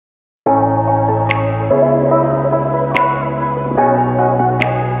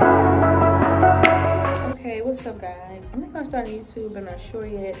on YouTube, I'm not sure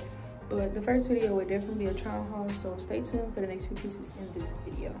yet. But the first video will definitely be a try haul, so stay tuned for the next few pieces in this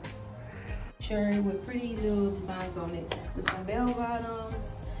video. Shirt with pretty little designs on it with some bell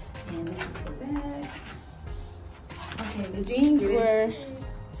bottoms, and this is the back. Okay, the jeans were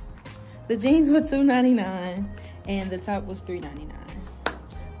 $2.99 and the top was $3.99.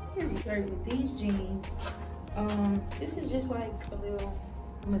 Here's a shirt with these jeans. This is just like a little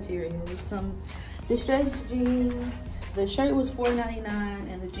material. Some distressed jeans. The shirt was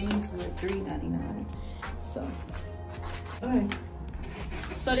 $4.99 and the jeans were $3.99. So, okay.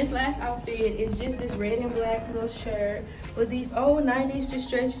 So this last outfit is just this red and black little shirt with these old 90s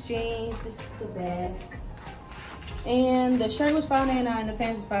distressed jeans. This is the back. And the shirt was $5.99, the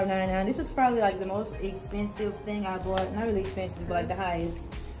pants was $5.99. This is probably like the most expensive thing I bought. Not really expensive, but like the highest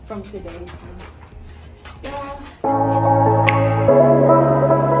from today. So